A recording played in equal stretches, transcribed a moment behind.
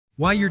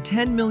Why your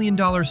 $10 million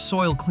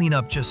soil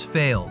cleanup just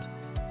failed,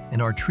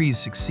 and our trees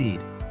succeed.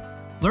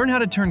 Learn how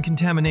to turn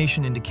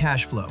contamination into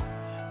cash flow,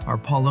 our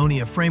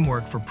Paulownia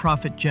framework for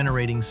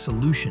profit-generating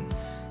solution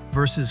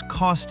versus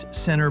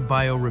cost-center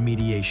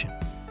bioremediation.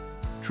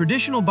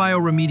 Traditional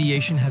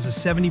bioremediation has a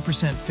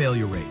 70%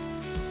 failure rate.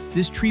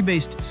 This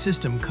tree-based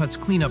system cuts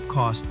cleanup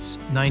costs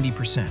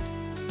 90%.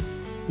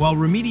 While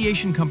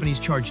remediation companies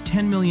charge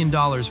 $10 million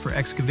for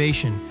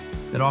excavation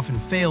that often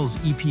fails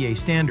EPA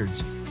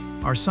standards,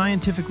 our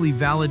scientifically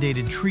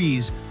validated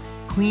trees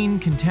clean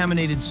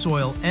contaminated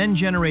soil and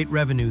generate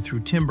revenue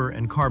through timber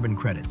and carbon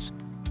credits.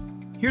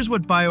 Here's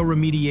what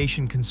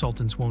bioremediation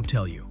consultants won't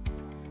tell you.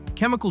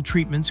 Chemical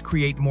treatments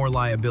create more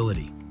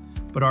liability,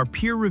 but our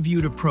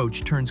peer-reviewed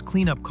approach turns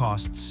cleanup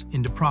costs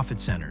into profit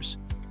centers.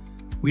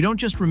 We don't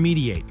just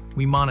remediate,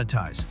 we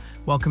monetize.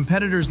 While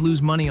competitors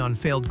lose money on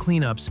failed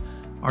cleanups,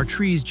 our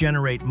trees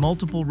generate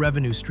multiple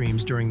revenue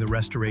streams during the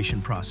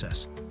restoration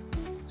process.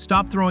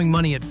 Stop throwing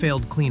money at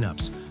failed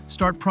cleanups.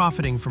 Start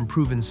profiting from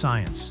proven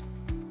science.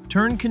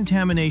 Turn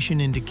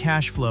contamination into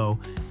cash flow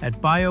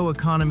at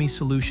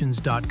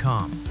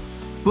bioeconomysolutions.com.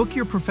 Book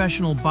your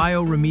professional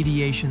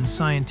bioremediation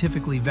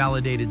scientifically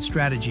validated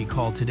strategy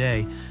call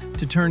today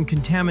to turn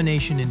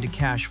contamination into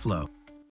cash flow.